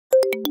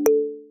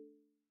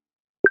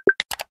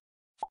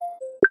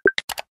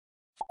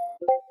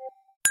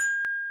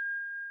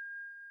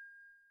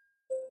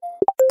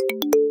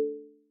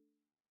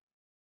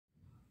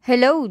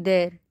Hello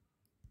there.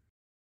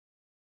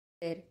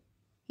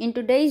 In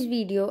today's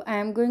video, I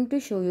am going to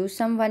show you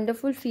some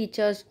wonderful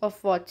features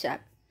of WhatsApp.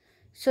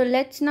 So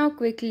let's now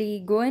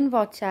quickly go in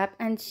WhatsApp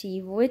and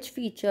see which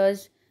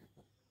features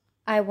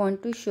I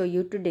want to show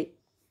you today.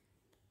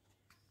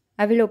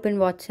 I will open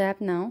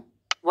WhatsApp now.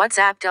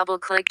 WhatsApp double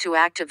click to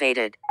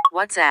activated.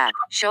 WhatsApp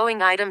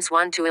showing items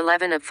 1 to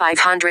 11 of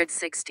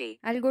 560.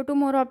 I'll go to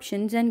more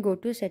options and go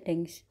to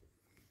settings.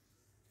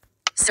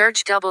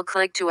 Search double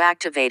click to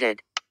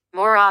activated.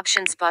 More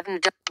options button.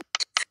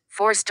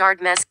 4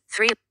 start mess.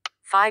 3.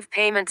 5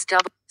 payments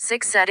double.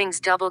 6 settings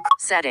double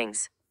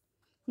settings.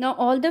 Now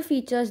all the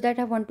features that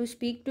I want to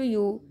speak to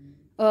you,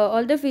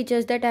 all the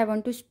features that I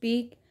want to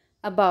speak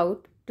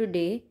about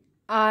today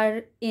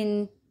are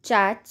in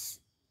chats,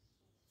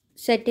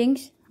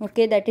 settings,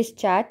 okay, that is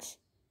chats.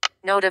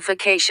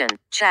 Notification,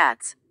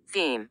 chats,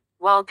 theme,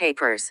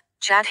 wallpapers,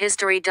 chat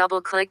history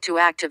double click to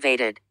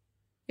activated.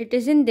 It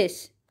is in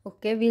this.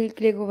 Okay, we'll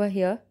click over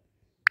here.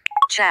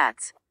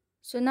 Chats.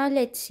 So now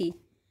let's see.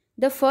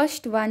 The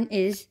first one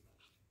is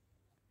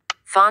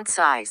font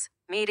size,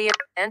 media,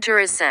 enter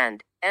is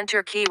send,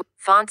 enter key,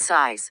 font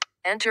size,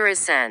 enter is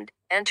send,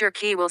 enter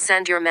key will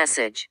send your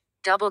message.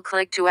 Double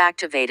click to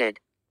activated.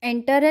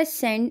 enter as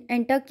send,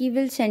 enter key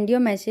will send your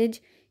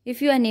message.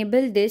 If you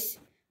enable this,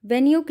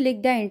 when you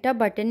click the enter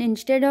button,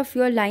 instead of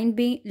your line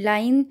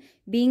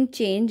being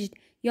changed,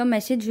 your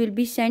message will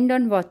be sent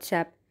on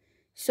WhatsApp.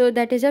 So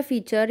that is a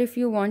feature. If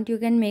you want, you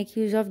can make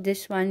use of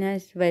this one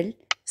as well.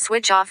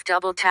 Switch off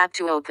double tap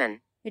to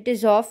open. It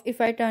is off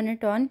if I turn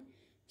it on.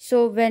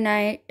 So when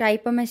I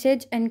type a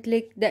message and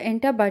click the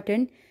enter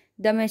button,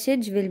 the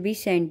message will be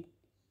sent.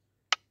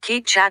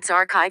 Keep chats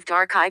archived.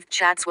 Archived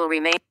chats will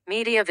remain.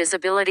 Media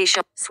visibility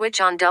show. Switch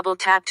on double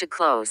tap to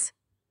close.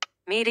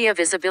 Media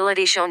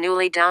visibility show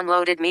newly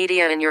downloaded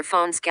media in your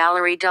phone's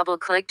gallery. Double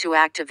click to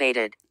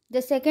activated.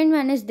 The second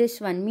one is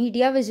this one,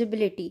 media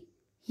visibility.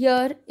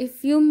 Here,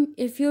 if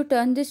you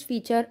turn this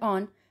feature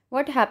on,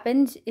 what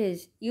happens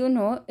is,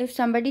 if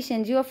somebody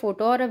sends you a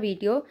photo or a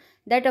video,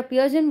 that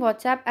appears in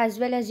WhatsApp as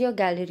well as your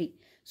gallery.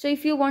 So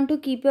if you want to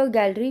keep your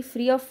gallery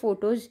free of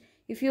photos,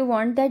 if you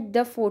want that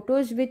the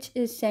photos which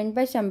is sent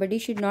by somebody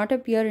should not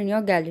appear in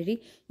your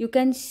gallery, you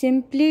can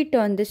simply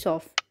turn this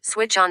off.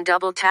 Switch on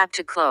double tap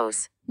to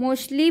close.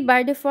 Mostly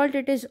by default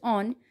it is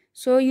on.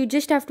 So you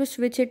just have to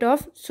switch it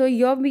off. So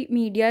your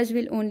medias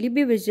will only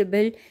be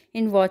visible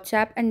in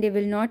WhatsApp and they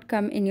will not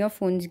come in your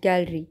phone's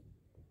gallery.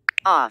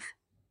 Off.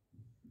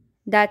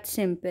 That's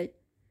simple.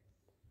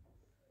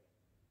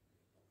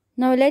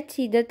 Now let's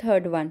see the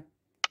third one.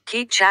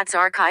 Keep chats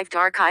archived.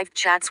 Archived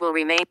chats will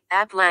remain.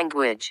 App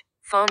language.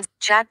 Phones.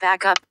 Chat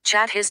backup.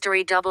 Chat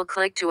history double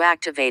click to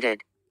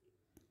activated.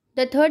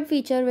 The third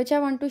feature which I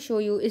want to show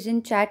you is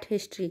in chat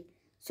history.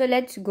 So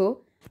let's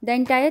go. The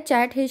entire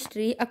chat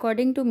history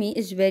according to me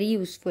is very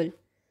useful.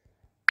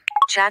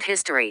 Chat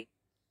history.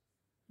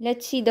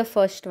 Let's see the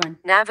first one.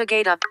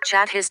 Navigate up.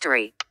 Chat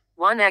history.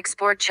 1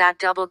 export chat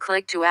double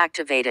click to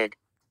activated.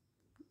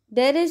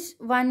 There is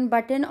one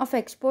button of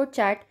export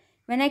chat.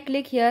 When I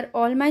click here,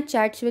 all my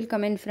chats will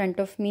come in front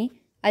of me.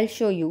 I'll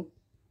show you.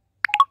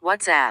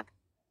 WhatsApp.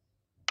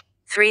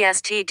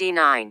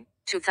 3STD9,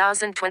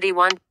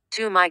 2021,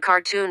 to my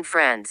cartoon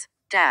friends.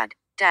 Dad,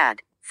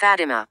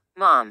 Fatima,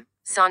 Mom,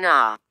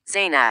 Sana,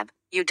 Zainab.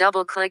 You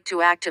double click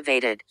to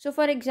activated. So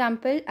for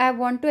example, I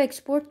want to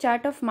export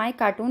chat of my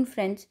cartoon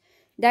friends.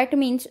 That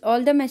means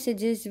all the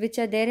messages which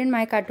are there in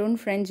my cartoon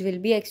friends will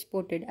be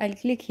exported. I'll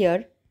click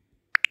here.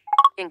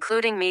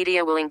 Including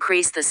media will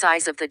increase the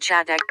size of the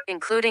chat.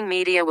 Including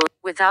media will,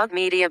 without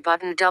media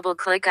button double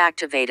click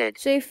activated.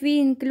 So if we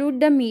include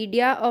the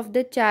media of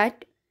the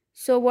chat,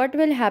 so what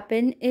will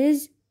happen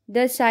is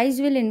the size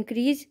will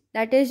increase.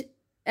 That is,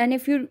 and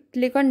if you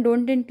click on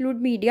don't include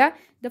media,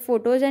 the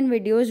photos and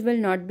videos will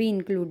not be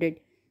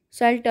included.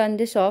 So I'll turn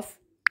this off.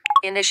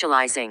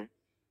 Initializing.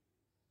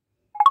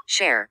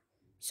 Share.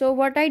 So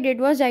what I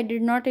did was I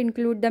did not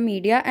include the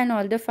media and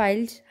all the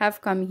files have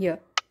come here.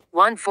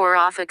 14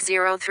 Office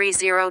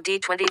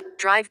 030D20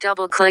 drive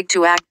double click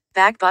to act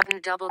back button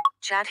double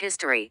chat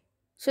history.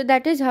 So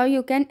that is how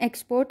you can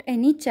export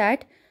any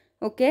chat.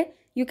 Okay,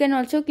 you can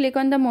also click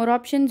on the more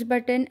options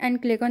button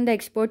and click on the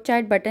export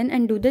chat button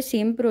and do the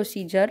same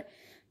procedure.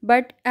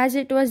 But as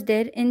it was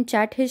there in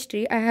chat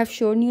history, I have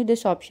shown you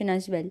this option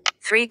as well.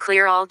 3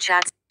 clear all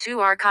chats,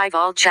 2 archive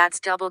all chats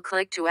double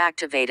click to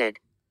activated.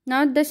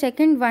 Now the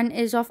second one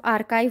is of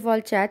archive all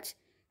chats.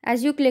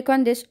 As you click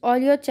on this, all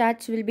your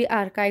chats will be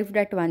archived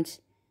at once.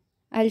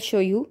 I'll show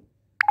you.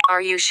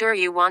 Are you sure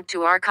you want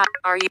to archive?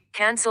 Are you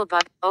cancel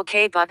button?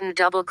 OK button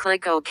double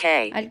click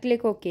OK. I'll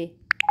click OK.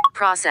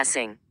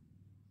 Processing.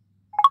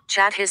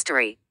 Chat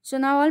history. So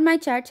now all my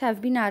chats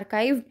have been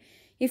archived.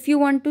 If you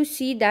want to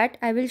see that,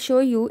 I will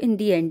show you in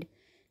the end.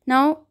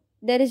 Now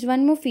there is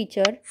one more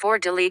feature. 4.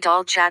 Delete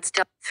all chats.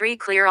 3.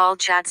 Clear all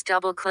chats.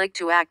 Double click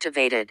to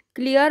activate it.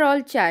 Clear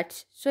all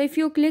chats. So if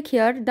you click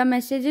here, the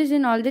messages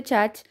in all the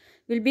chats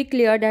will be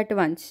cleared at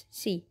once.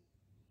 See.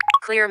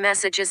 Clear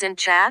messages in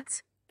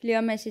chats.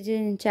 Clear messages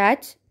in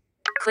chats.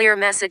 Clear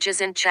messages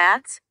in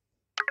chats.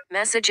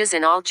 Messages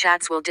in all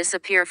chats will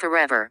disappear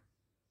forever.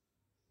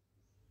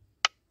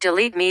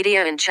 Delete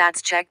media in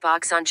chats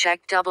checkbox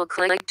unchecked. Double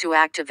click to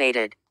activate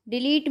it.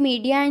 Delete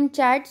media and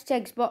chats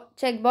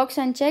checkbox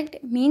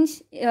unchecked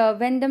means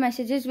when the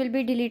messages will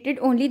be deleted,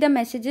 only the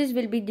messages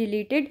will be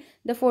deleted.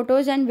 The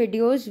photos and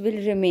videos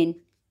will remain.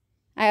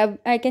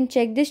 I can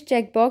check this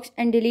checkbox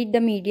and delete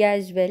the media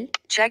as well.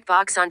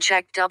 Checkbox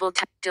unchecked. Double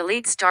tap.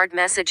 Delete start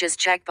messages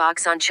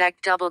checkbox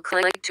unchecked. Double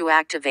click to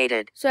activate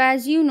it. So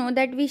as you know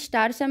that we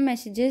start some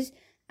messages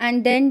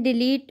and then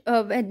delete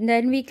and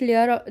then we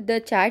clear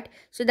the chat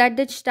so that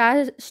the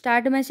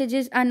start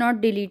messages are not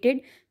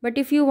deleted. But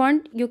if you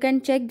want, you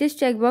can check this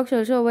checkbox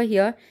also over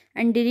here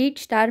and delete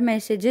star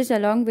messages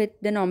along with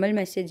the normal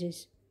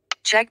messages.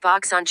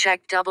 Checkbox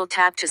unchecked. Double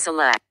tap to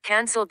select.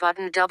 Cancel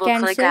button. Double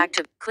click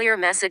active. Clear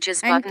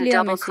messages button.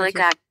 Double click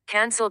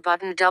cancel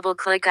button. Double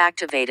click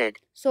activated.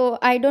 So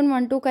I don't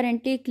want to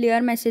currently clear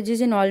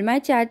messages in all my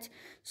chats.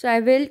 So I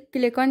will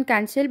click on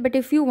cancel. But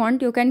if you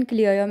want, you can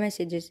clear your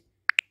messages.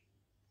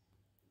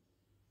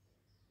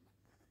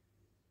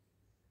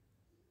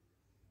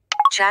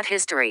 Chat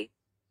history.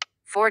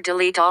 4.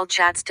 Delete all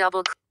chats.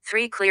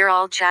 3. Clear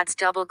all chats.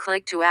 Double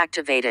click to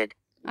activate it.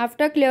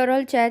 After clear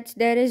all chats,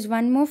 there is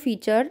one more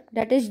feature,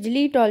 that is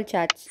delete all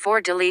chats.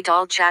 4. Delete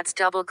all chats.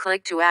 Double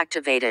click to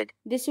activate it.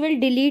 This will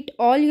delete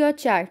all your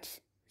chats.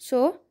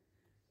 So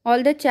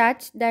all the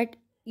chats that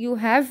you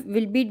have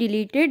will be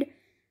deleted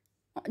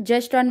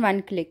just on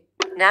one click.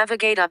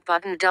 Navigate up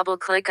button. Double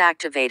click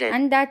activate it.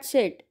 And that's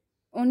it.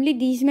 Only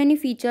these many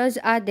features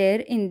are there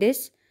in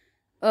this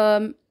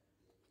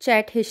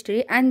chat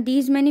history, and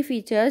these many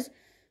features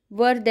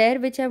were there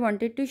which I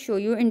wanted to show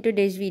you in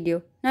today's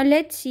video. Now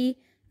let's see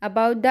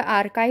about the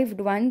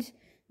archived ones,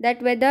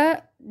 that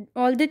whether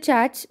all the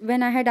chats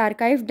when I had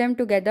archived them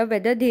together,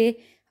 whether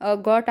they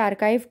got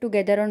archived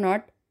together or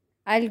not.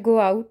 I'll go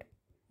out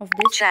of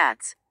this.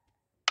 Chats.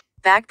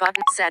 Back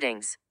button.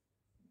 Settings.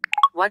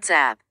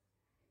 WhatsApp.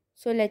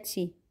 So let's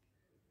see.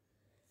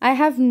 I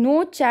have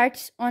no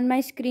chats on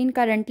my screen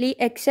currently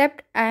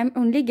except I am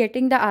only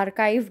getting the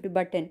archived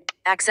button.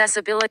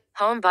 Accessibility.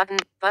 Home button.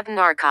 Button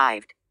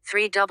archived.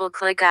 3. Double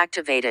click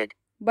activated.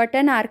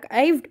 Button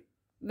archived.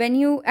 When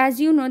you, as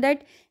you know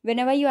that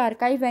whenever you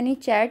archive any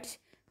chats,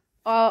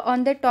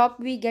 on the top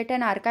we get an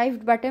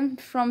archived button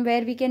from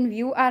where we can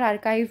view our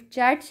archived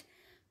chats,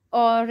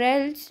 or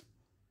else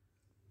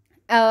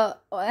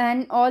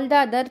and all the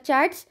other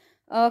chats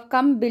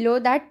come below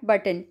that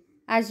button,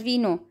 as we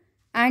know,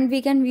 and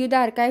we can view the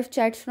archived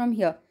chats from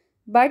here.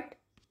 But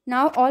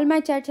now all my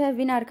chats have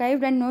been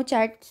archived and no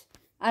chats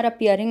are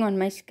appearing on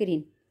my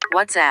screen.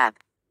 WhatsApp.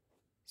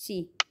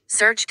 See.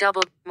 Search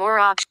double. More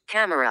option.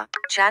 Camera.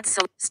 Chat.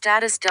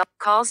 Status.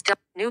 Calls.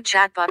 New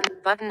chat button.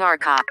 Button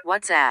archive.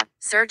 WhatsApp.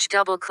 Search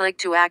double click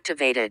to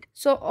activate it.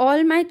 So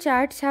all my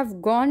chats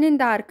have gone in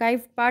the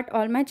archived part.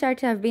 All my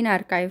chats have been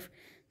archived.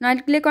 Now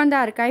I'll click on the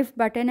archive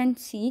button and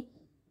see.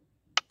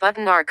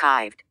 Button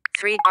archived.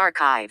 3.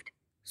 Archived.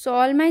 So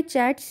all my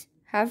chats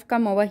have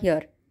come over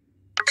here.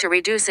 To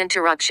reduce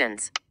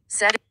interruptions.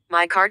 Set.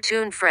 My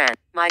cartoon friend.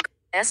 My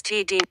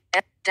STD.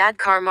 Dad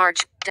car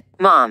March.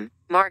 Mom.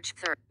 March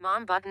 3rd.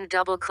 Mom button.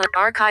 Double click.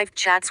 Archived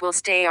chats will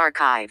stay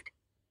archived.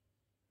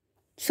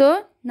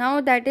 So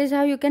now that is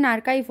how you can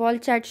archive all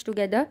chats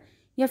together.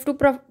 You have to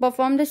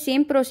perform the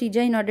same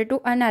procedure in order to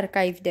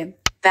unarchive them.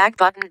 Back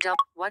button.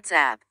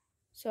 WhatsApp.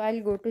 So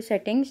I'll go to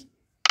settings.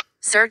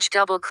 Search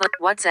double click.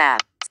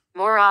 WhatsApp.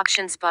 More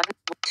options button.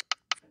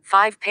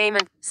 5.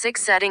 Payment.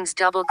 6. Settings.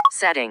 Double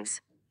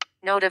settings.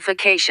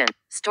 Notification.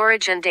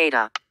 Storage and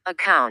data.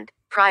 Account.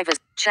 Privacy.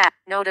 Chat.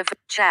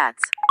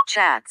 Chats.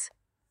 Chats.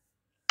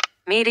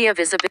 Media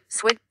visibility.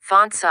 Switch.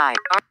 Font size.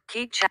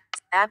 Keep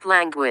chats. App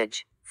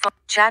language.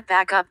 Chat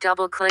backup.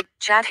 Double click.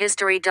 Chat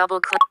history. Double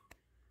click.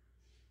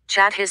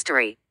 Chat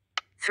history.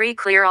 3.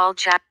 Clear all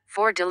chat.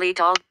 4.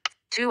 Delete all.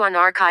 2.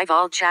 Unarchive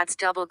all chats.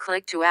 Double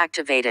click to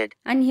activate it.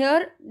 And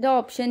here the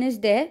option is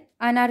there.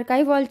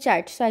 Unarchive all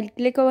chats. So I'll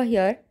click over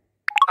here.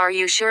 Are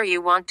you sure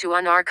you want to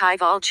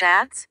unarchive all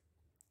chats?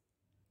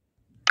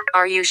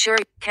 Are you sure?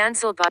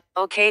 Cancel button.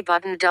 OK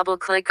button. Double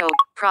click.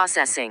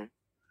 Processing.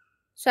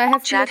 So I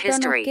have chat clicked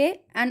history. on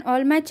OK, and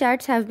all my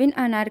chats have been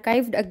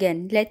unarchived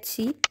again. Let's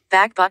see.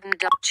 Back button.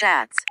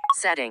 Chats.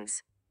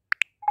 Settings.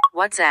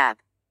 WhatsApp.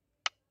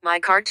 My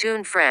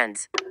cartoon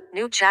friends.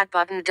 New chat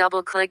button.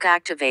 Double click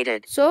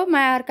activated. So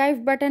my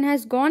archive button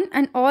has gone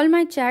and all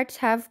my chats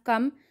have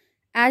come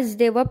as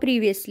they were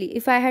previously.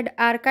 If I had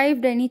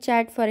archived any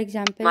chat, for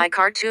example. My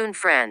cartoon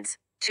friends.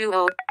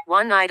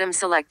 201 item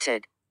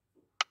selected.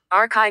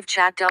 Archive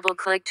chat. Double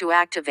click to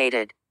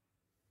activated.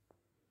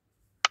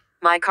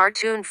 My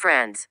cartoon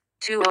friends.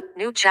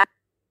 New chat.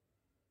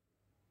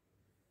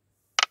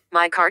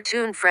 My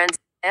cartoon friends.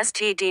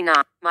 STD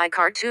not. My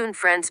Cartoon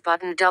Friends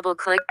button double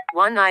click.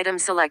 One item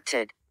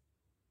selected.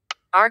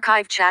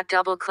 Archive chat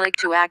double click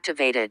to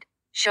activated.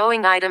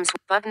 Showing items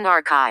button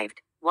archived.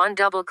 One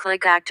double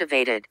click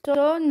activated.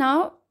 So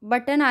now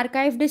button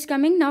archived is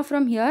coming. Now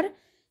from here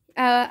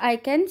I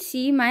can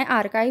see my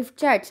archived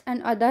chats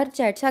and other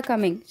chats are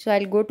coming. So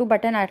I'll go to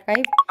button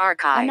archive.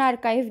 Archive.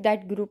 Unarchive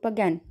that group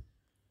again.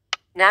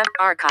 Nav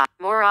archive.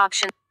 More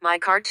option. My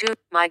cartoon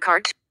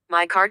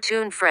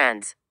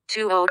friends.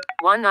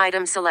 201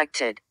 item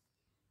selected.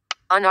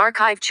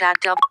 Unarchive chat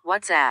double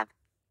WhatsApp.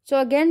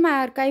 So again my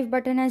archive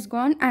button has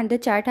gone and the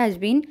chat has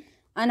been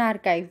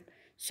unarchived.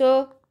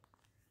 So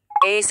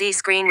AZ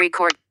screen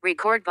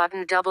record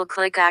button double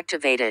click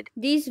activated.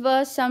 These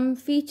were some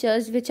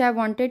features which I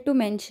wanted to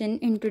mention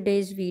in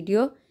today's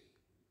video.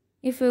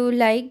 If you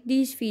like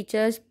these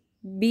features,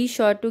 be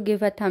sure to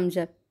give a thumbs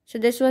up. So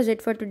this was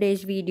it for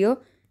today's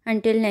video.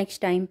 Until next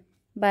time,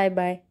 bye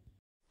bye.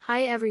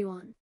 Hi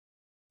everyone.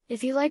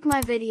 If you like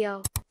my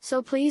video,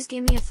 so please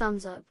give me a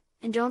thumbs up,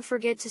 and don't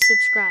forget to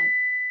subscribe.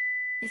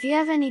 If you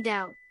have any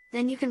doubt,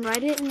 then you can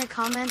write it in the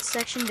comments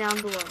section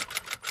down below.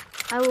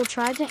 I will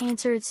try to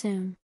answer it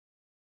soon.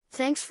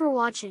 Thanks for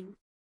watching.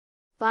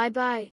 Bye bye.